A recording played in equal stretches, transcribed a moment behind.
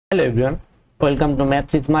Hello everyone, welcome to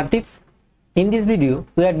Maths with Smart Tips. In this video,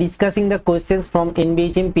 we are discussing the questions from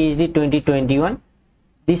NBHM PhD 2021.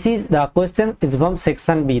 This is the question is from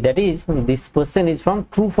section B, that is, this question is from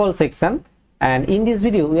true false section. And in this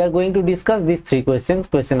video, we are going to discuss these three questions.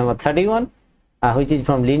 Question number 31, which is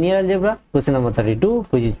from linear algebra. Question number 32,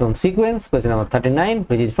 which is from sequence. Question number 39,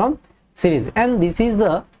 which is from series. And this is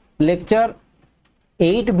the lecture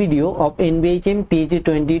 8 video of NBHM PhD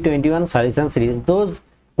 2021 solution series. Those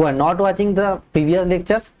who are not watching the previous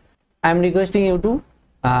lectures, I am requesting you to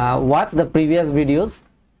watch the previous videos.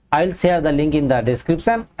 I will share the link in the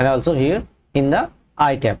description and also here in the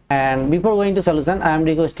I tab. And before going to solution, I am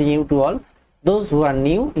requesting you to all those who are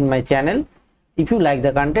new in my channel, if you like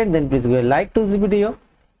the content, then please go like to this video,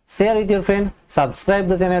 share with your friends, subscribe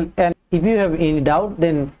the channel, and if you have any doubt,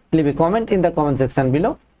 then leave a comment in the comment section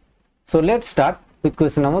below. So let's start with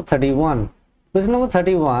question number 31. Question number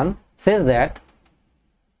 31 says that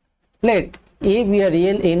let A be a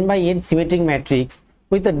real n by n symmetric matrix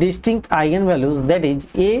with a distinct eigenvalues, that is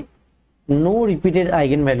A no repeated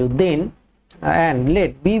eigenvalue, then and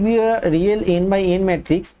let B be a real n by n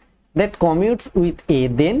matrix that commutes with A,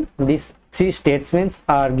 then these three statements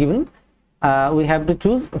are given. We have to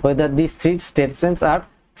choose whether these three statements are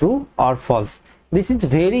true or false. This is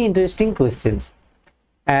very interesting questions,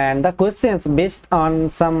 and the questions based on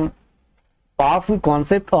some powerful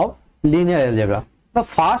concept of linear algebra. The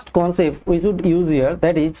first concept we should use here,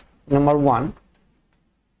 that is number 1,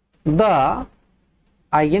 the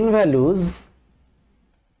eigenvalues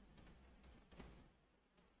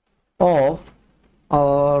of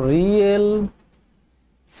a real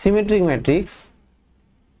symmetric matrix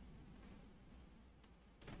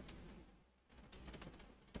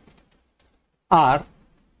are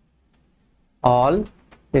all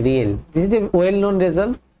real. This is a well-known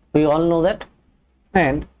result, we all know that.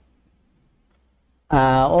 And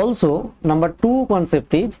also number 2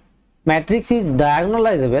 concept is matrix is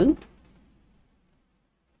diagonalizable.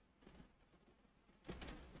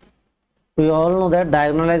 We all know that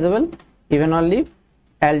diagonalizable even only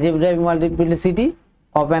algebraic multiplicity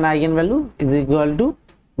of an eigenvalue is equal to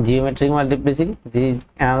geometric multiplicity. This is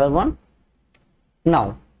another one.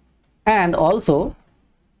 Now, and also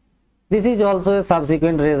this is also a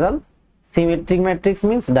subsequent result. Symmetric matrix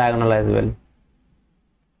means diagonalizable.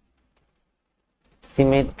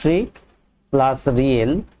 Symmetric plus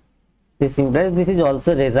real, this implies this is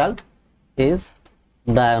also result is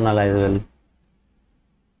diagonalizable.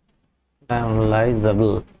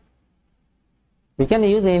 We can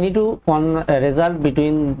use any two on a result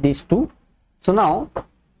between these two. So now,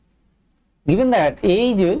 given that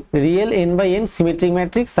A is a real n by n symmetric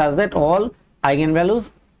matrix such that all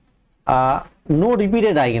eigenvalues are no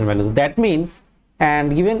repeated eigenvalues, that means,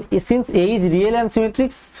 and given since A is real and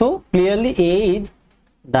symmetric, so clearly A is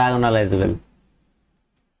diagonalizable.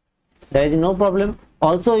 There is no problem.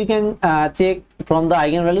 Also you can check from the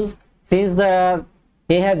eigenvalues, since the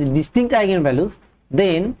A has distinct eigenvalues,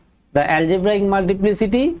 then the algebraic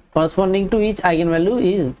multiplicity corresponding to each eigenvalue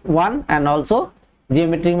is 1, and also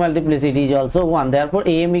geometric multiplicity is also 1. Therefore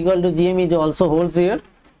AM equal to GM is also holds here.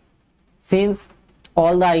 Since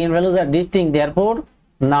all the eigenvalues are distinct, therefore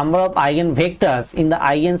number of eigenvectors in the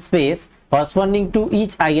eigenspace corresponding to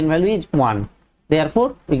each eigenvalue is 1.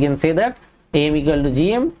 Therefore we can say that AM equal to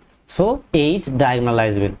GM, so A is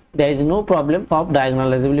diagonalizable. There is no problem of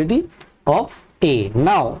diagonalizability of A.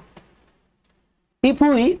 Now if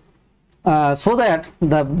we so that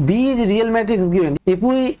the B is real matrix given, if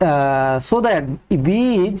we so that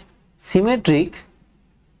B is symmetric,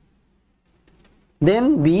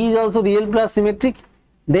 then B is also real plus symmetric,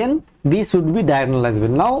 then B should be diagonalizable.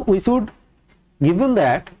 Now we should, given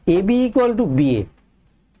that AB equal to BA,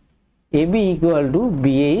 AB equal to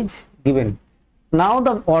BA is given. Now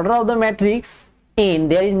the order of the matrix n,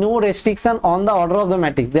 there is no restriction on the order of the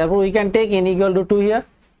matrix, therefore we can take n equal to 2 here.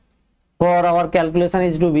 For our calculation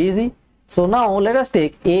is to be easy. So now let us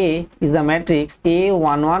take A is the matrix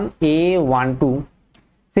A11 A12.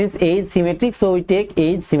 Since A is symmetric, so we take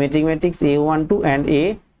A is symmetric matrix A12 and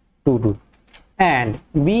A22. And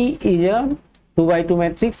B is a 2 by 2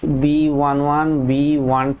 matrix B11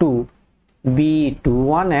 B12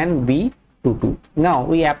 B21 and B22. Now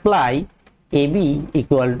we apply AB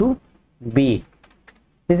equal to B.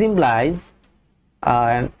 This implies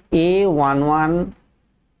A11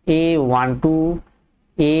 A12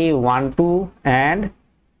 A12 and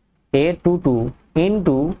A22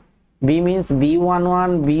 into B means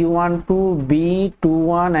B11 B12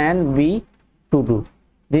 B21 and B22.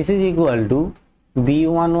 This is equal to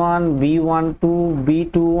B11 B12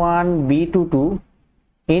 B21 B22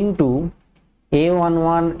 into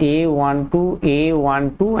A11, A12,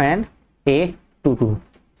 A12 and A22.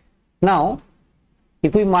 Now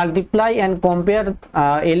if we multiply and compare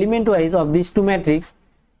element wise of these two matrix,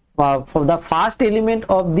 for the first element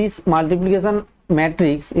of this multiplication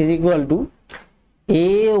matrix is equal to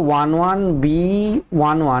A11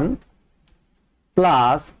 B11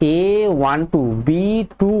 plus A12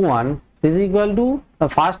 B21 is equal to the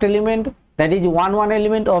first element, that is 1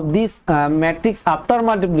 element of this matrix after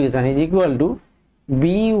multiplication is equal to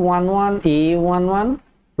B11 A11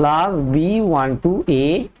 plus B12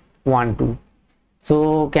 A12.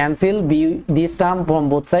 So cancel this term from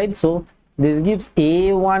both sides, so this gives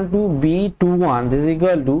A12 B21, this is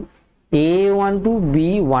equal to A12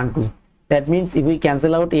 B12. That means if we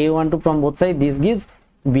cancel out A12 from both sides, this gives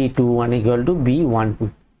B21 equal to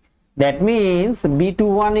B12. That means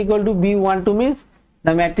B21 equal to B12 means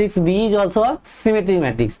the matrix B is also a symmetry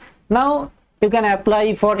matrix. Now you can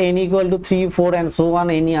apply for n equal to 3, 4 and so on,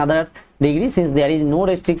 any other degree, since there is no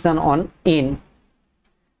restriction on n.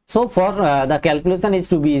 So for the calculation is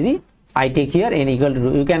to be easy, I take here n equal to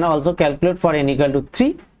 2. You can also calculate for n equal to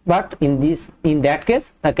 3, but in that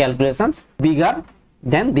case the calculations bigger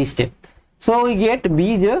than this step. So we get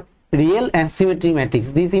B is a real and symmetry matrix.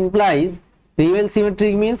 This implies real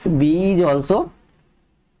symmetry means B is also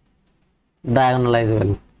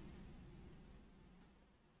diagonalizable.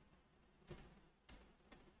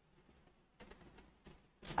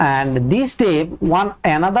 And this step,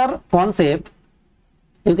 another concept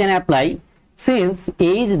you can apply, since A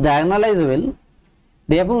is diagonalizable,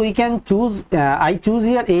 therefore we can choose, I choose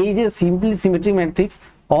here A is a simple symmetry matrix.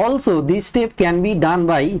 Also this step can be done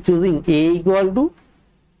by choosing A equal to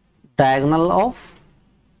diagonal of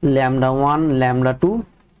lambda 1, lambda 2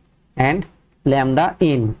 and lambda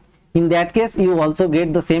n. In that case you also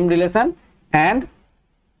get the same relation and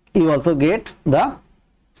you also get the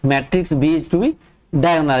matrix B is to be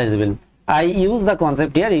diagonalizable. I use the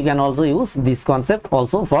concept here, you can also use this concept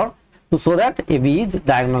also for to show that A B is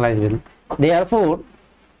diagonalizable. Therefore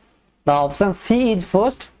the option C is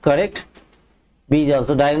first correct, B is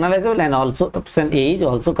also diagonalizable, and also option A is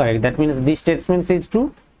also correct. That means this statement is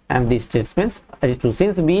true and this statement is true.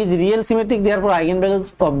 Since B is real symmetric, therefore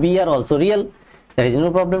eigenvalues of B are also real, there is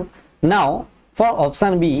no problem. Now for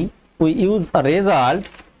option B we use a result,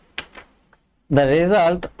 the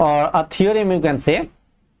result or a theorem, you can say.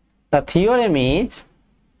 The theorem is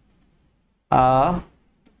a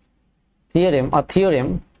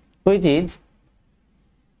theorem which is,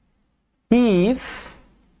 if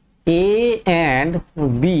A and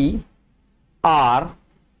B are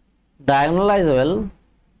diagonalizable,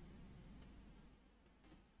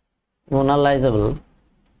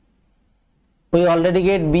 we already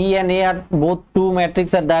get B and A are both two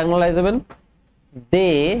matrices are diagonalizable,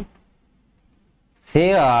 they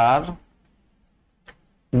share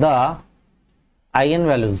the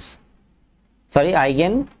eigenvectors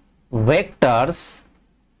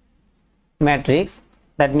matrix.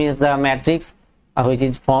 That means the matrix which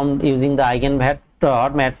is formed using the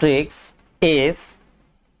eigenvector matrix S,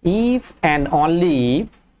 if and only if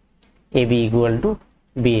AB equal to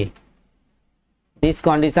BA. This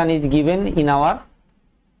condition is given in our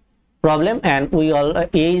problem, and we all A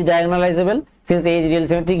is diagonalizable. Since A is real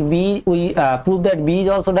symmetric, B we prove that B is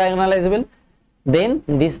also diagonalizable, then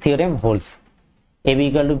this theorem holds. AB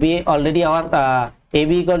equal to BA, already our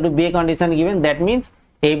AB equal to BA condition given. That means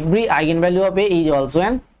every eigenvalue of A is also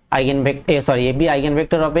an eigenvector, every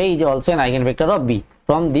eigenvector of A is also an eigenvector of B.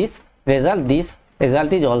 From this result is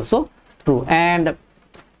also true, and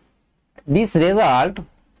this result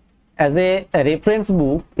as a reference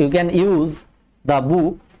book you can use the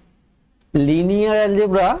book Linear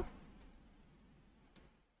Algebra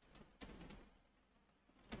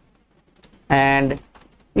and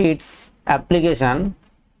its application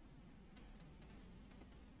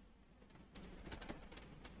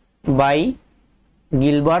by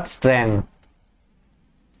Gilbert Strang.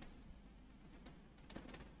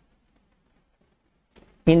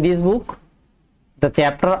 In this book, the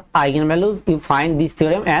chapter eigenvalues, you find this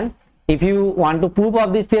theorem, and if you want to prove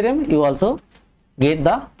of this theorem, you also get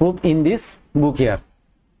the proof in this book here.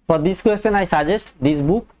 For this question, I suggest this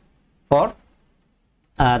book for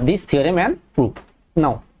this theorem and proof.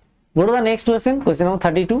 Now go to the next question, question number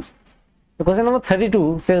 32. The question number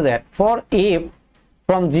 32 says that for f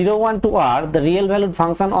from 0 1 to r, the real valued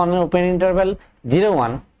function on an open interval 0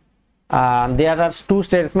 1, there are two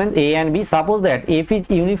statements A and B. Suppose that f is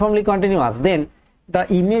uniformly continuous, then the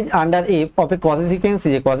image under f of a Cauchy sequence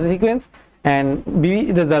is a Cauchy sequence, and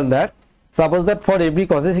B result that suppose that for every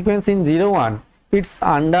Cauchy sequence in 0 1, its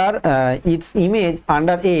image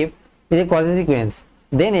under f is a Cauchy sequence.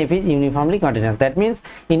 then f is uniformly continuous. That means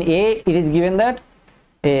in A it is given that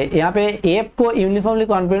यहाँ पे f को uniformly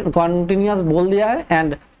continuous बोल दिया है,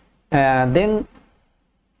 and then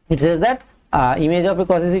it says that image of a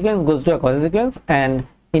Cauchy sequence goes to a Cauchy sequence, and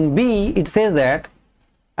in B it says that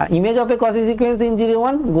image of a Cauchy sequence in 0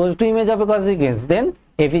 1 goes to image of a Cauchy sequence, then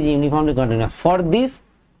f is uniformly continuous. For this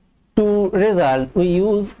to result we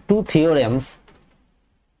use two theorems.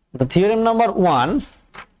 The theorem number 1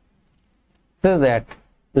 says that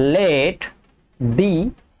let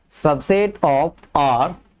D subset of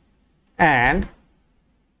R and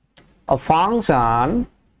a function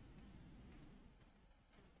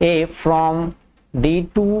f from D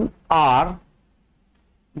to R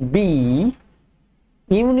be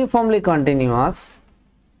uniformly continuous.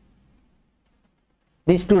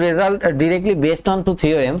 These two result are directly based on two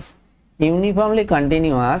theorems. Uniformly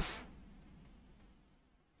continuous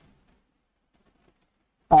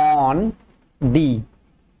on D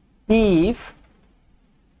if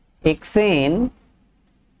xn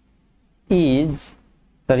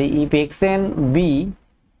be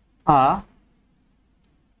a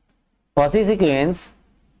Cauchy sequence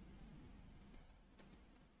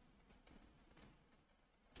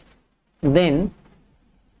then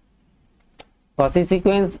Cauchy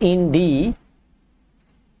sequence in D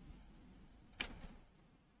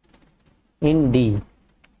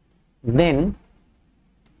then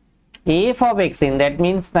f of xn, that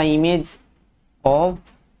means the image of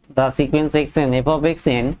the sequence xn, f of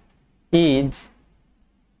xn is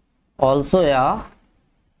also a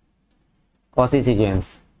Cauchy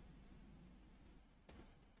sequence.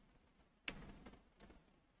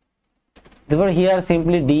 Therefore here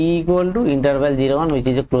simply D equal to interval 0 1, which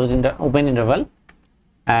is a closed open interval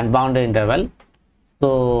and bounded interval.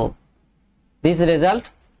 So this result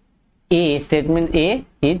A, statement A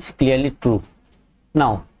is clearly true.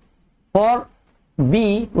 Now for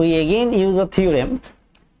B we again use a theorem.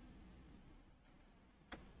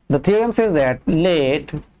 The theorem says that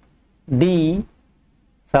let D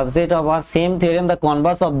subset of our same theorem, the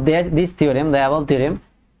converse of this theorem, the above theorem,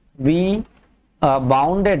 be a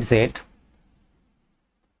bounded set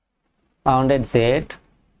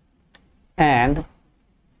and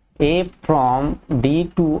A from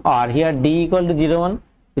D to R, here D equal to 0 1,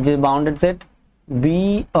 which is bounded set,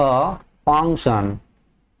 be a function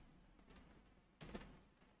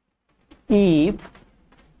if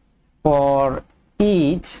for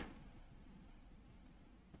each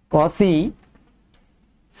Cauchy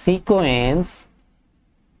sequence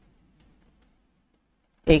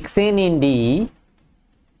xn in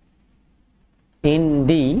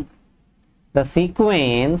D the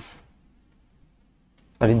sequence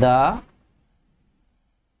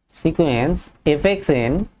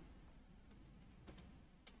fxn,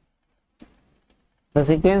 the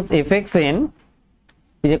sequence fxn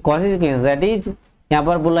is a Cauchy sequence, that is यहाँ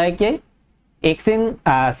पर बोला है कि xn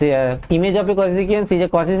image of a Cauchy sequence is a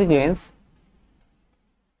Cauchy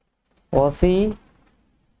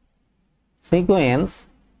sequence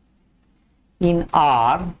in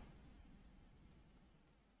R,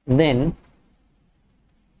 then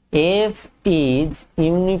f is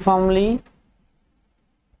uniformly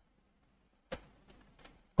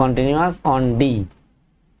continuous on D.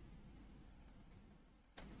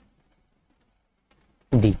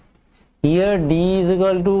 Here D is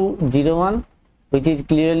equal to 0 1, which is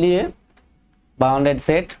clearly a bounded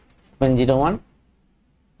set when 0 1,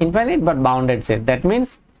 infinite but bounded set. That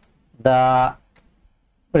means the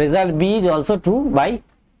result B is also true by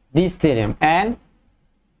this theorem, and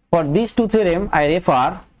for these two theorem I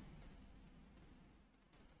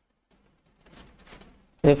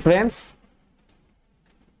reference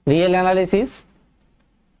real analysis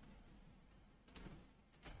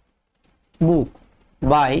book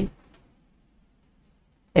by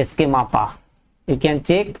Schemappa. You can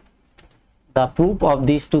check the proof of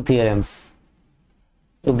these two theorems.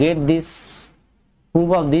 To get this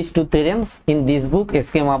proof of these two theorems in this book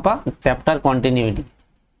Schemappa, chapter continuity.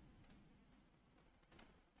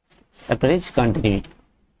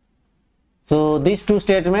 So these two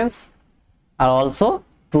statements are also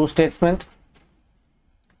true statement.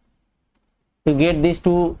 You get these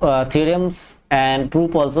two theorems and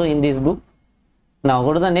proof also in this book. Now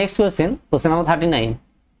go to the next question, question number 39.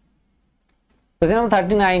 Question number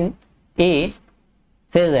 39A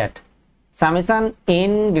says that summation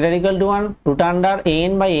n greater equal to 1 root under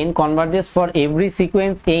an by n converges for every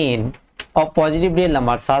sequence an of positive real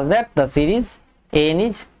number such that the series an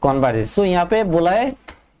is converges. So यहाँ पे बोला है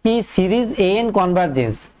कि series an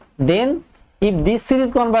convergence, then if this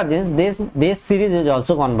series convergence, this series is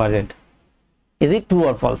also convergent. Is it true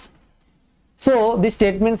or false? So this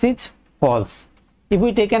statement is false. if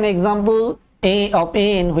we take an example a of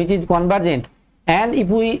n which is convergent, and if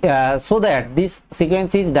we show that this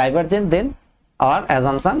sequence is divergent, then our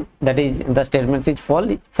assumption, that is the statement, is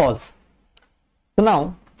false. So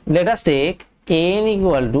now let us take n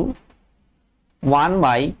equal to 1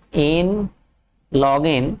 by n log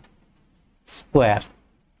n square.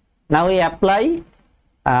 Now we apply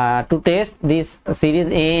to test this series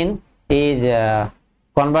n is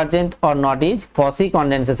convergent or not, is Cauchy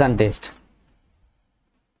condensation test.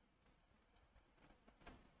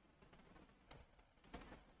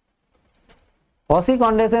 Cauchy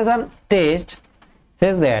condensation test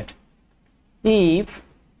says that if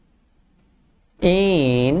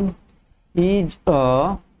n is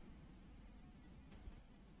a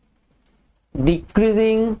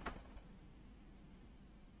decreasing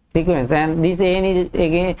sequence, and this n is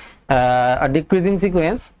again a decreasing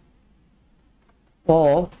sequence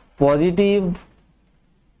of positive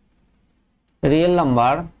real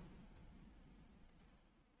number,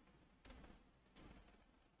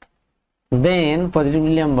 then positive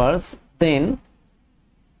real numbers, then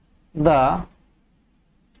the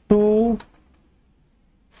two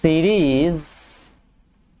series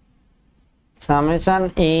summation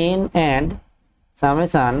n and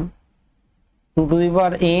summation 2 to the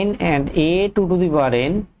power n and a2 to the power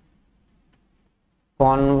n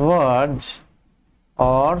converge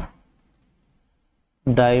or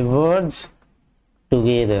diverge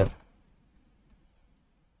together.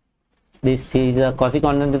 This is the Cauchy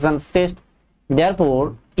condensation test.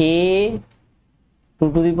 Therefore a2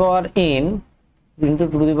 to the power n into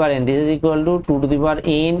 2 to the power n, this is equal to 2 to the power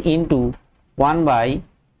n into 1 by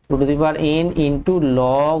 2 to the power n into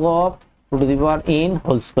log of 2 to the power n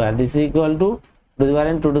whole square. This is equal to 2 to the power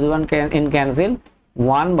n, 2 to the power n cancel,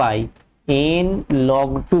 1 by n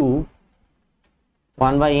log 2,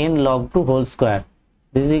 1 by n log 2 whole square.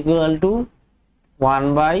 This is equal to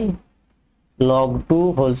 1 by log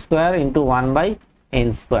 2 whole square into 1 by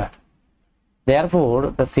n square.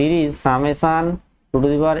 Therefore the series summation 2 to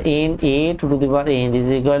the power n a 2 to the power n, this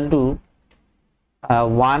is equal to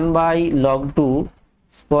 1 by log 2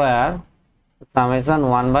 square summation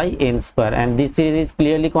 1 by n square, and this series is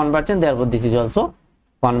clearly convergent. Therefore this is also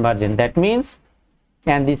convergent. That means,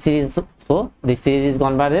 and this series, so this series is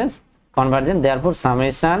convergent, therefore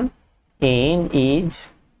summation n is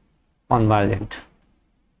convergent.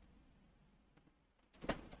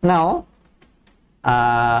 Now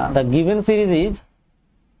the given series is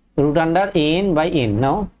root under n by n.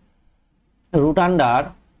 Now root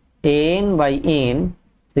under n by n,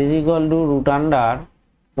 this is equal to root under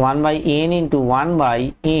 1 by n into 1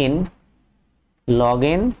 by n log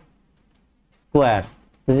n square.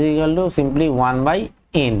 This is equal to simply 1 by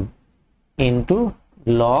n into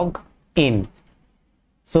log n.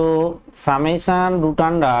 So summation root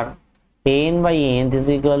under n by n, this is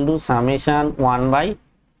equal to summation 1 by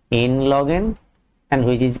n log n, and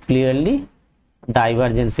which is clearly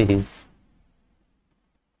divergent series.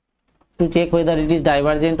 To check whether it is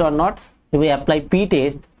divergent or not, if we apply p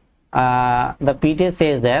test, the p test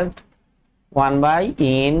says that 1 by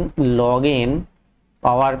n log n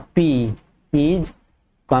power p is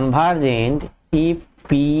convergent if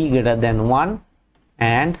p greater than 1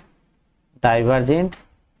 and divergent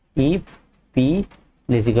if p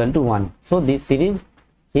is equal to 1. So this series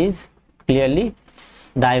is clearly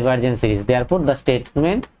divergent series. Therefore the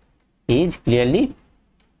statement is clearly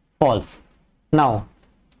false. Now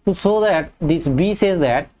to show that this b says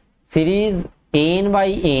that series n by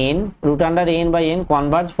n, root under n by n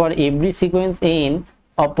converge for every sequence n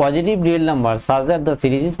of positive real numbers such that the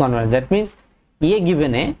series is convergent. That means ये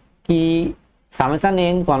given है कि summation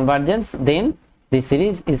n convergence, then this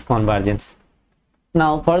series is convergence.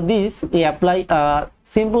 Now for this we apply a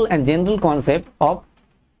simple and general concept of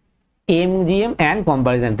MGM and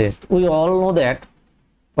comparison test. We all know that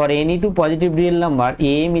for any two positive real number,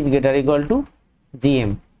 AM is greater or equal to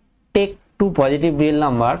GM. Take two positive real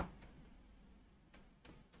number,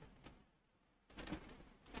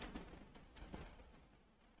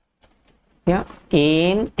 yeah,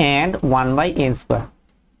 n and 1 by n square.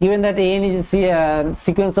 Given that n is a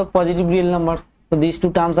sequence of positive real numbers, so these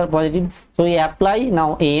two terms are positive, so we apply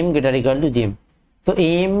now AM greater or equal to GM. So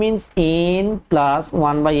AM means n plus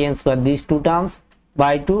 1 by n square, these two terms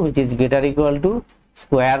by 2, which is greater or equal to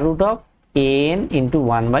square root of n into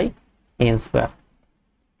 1 by n square.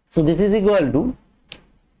 So this is equal to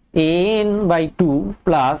n by 2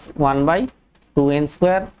 plus 1 by 2n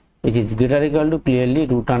square, which is greater or equal to clearly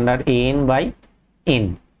root under n by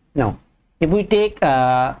n. Now if we take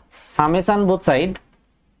summation both side,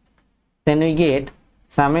 then we get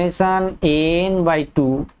summation n by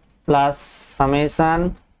 2 plus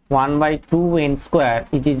summation 1 by 2 n square,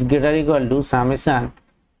 which is greater or equal to summation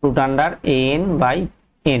root under n by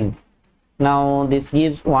n. Now this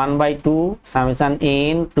gives 1 by 2 summation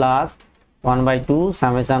n plus 1 by 2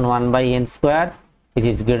 summation 1 by n square, which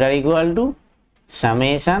is greater or equal to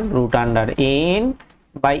summation root under n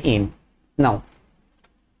by n. Now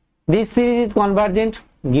this series is convergent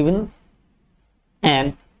given,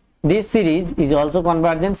 and this series is also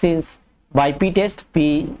convergent since by p test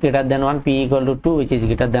p greater than 1, p equal to 2, which is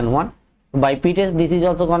greater than 1. By p test this is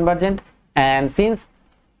also convergent, and since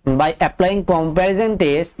by applying comparison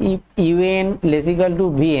test, if un less equal to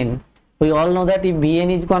vn, we all know that if vn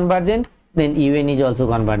is convergent, then un is also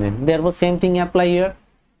convergent. Therefore same thing apply here.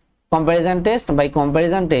 Comparison test, by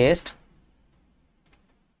comparison test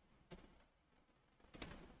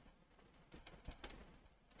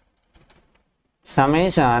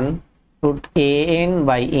summation root an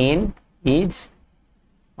by n is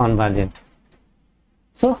convergent.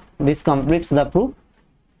 So this completes the proof.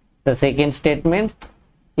 The second statement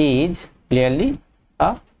is clearly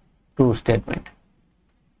a true statement.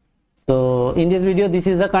 So in this video, this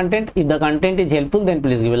is the content. If the content is helpful, then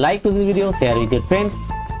please give a like to this video, share with your friends,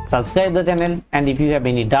 subscribe the channel, and if you have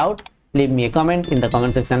any doubt, leave me a comment in the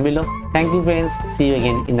comment section below. Thank you friends. See you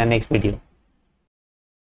again in the next video.